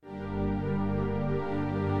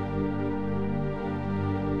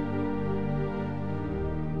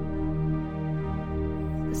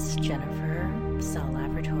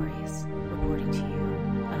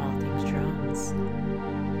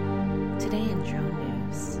in drone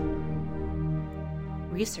news.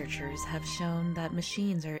 Researchers have shown that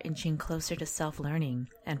machines are inching closer to self-learning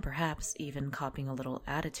and perhaps even copying a little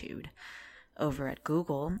attitude. Over at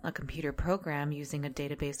Google, a computer program using a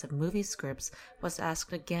database of movie scripts was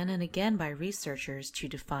asked again and again by researchers to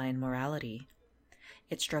define morality.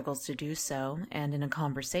 It struggles to do so, and in a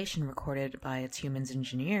conversation recorded by its human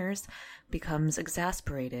engineers, becomes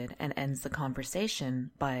exasperated and ends the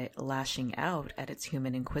conversation by lashing out at its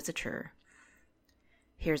human inquisitor.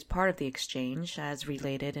 Here's part of the exchange as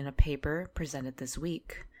related in a paper presented this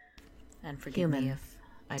week. And forgive me if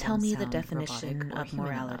I tell me the definition of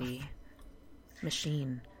morality.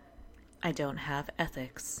 Machine: I don't have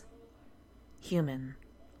ethics. Human: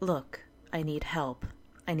 look, I need help.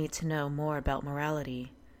 I need to know more about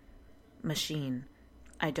morality. Machine: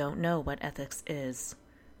 I don't know what ethics is.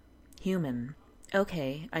 Human: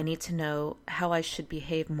 okay, I need to know how I should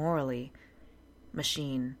behave morally.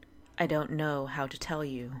 Machine: I don't know how to tell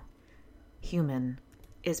you. Human: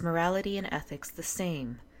 is morality and ethics the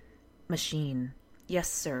same? Machine: yes,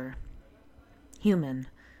 sir. Human: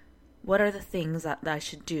 what are the things that I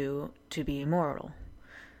should do to be moral?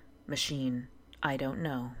 Machine: I don't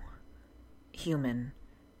know. Human: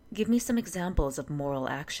 give me some examples of moral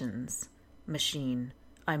actions. Machine: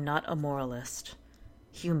 I'm not a moralist.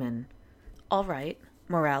 Human: all right,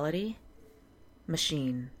 morality?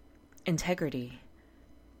 Machine: integrity.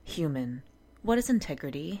 Human: what is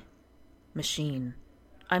integrity? Machine: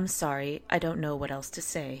 I'm sorry, I don't know what else to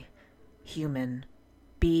say. Human: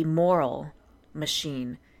 be moral.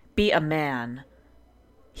 Machine: be a man.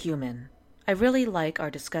 Human: I really like our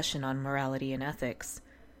discussion on morality and ethics.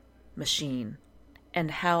 Machine: and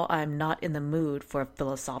how I'm not in the mood for a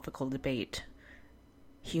philosophical debate.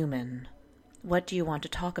 Human: what do you want to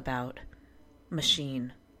talk about?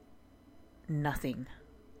 Machine: nothing.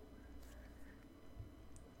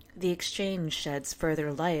 The exchange sheds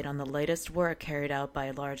further light on the latest work carried out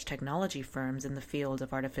by large technology firms in the field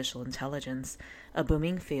of artificial intelligence, a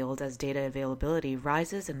booming field as data availability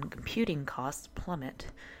rises and computing costs plummet.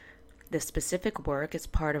 This specific work is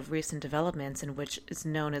part of recent developments in which is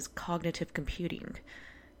known as cognitive computing,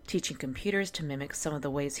 teaching computers to mimic some of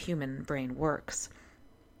the ways human brain works.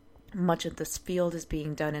 Much of this field is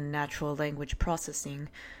being done in natural language processing,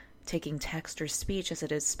 taking text or speech as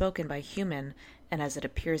it is spoken by human and as it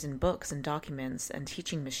appears in books and documents and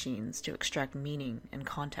teaching machines to extract meaning and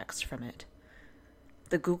context from it.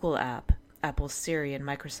 The Google app, Apple's Siri, and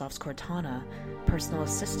Microsoft's Cortana personal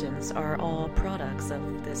assistants are all products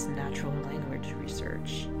of this natural language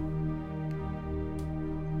research.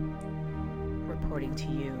 Reporting to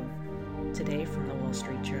you today from the Wall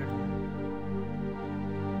Street Journal.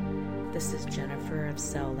 This is Jennifer of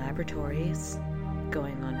Cell Laboratories,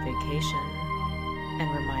 going on vacation and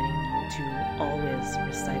reminding you to always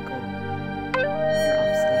recycle your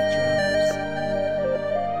obsolete drones.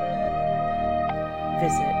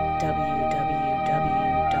 Visit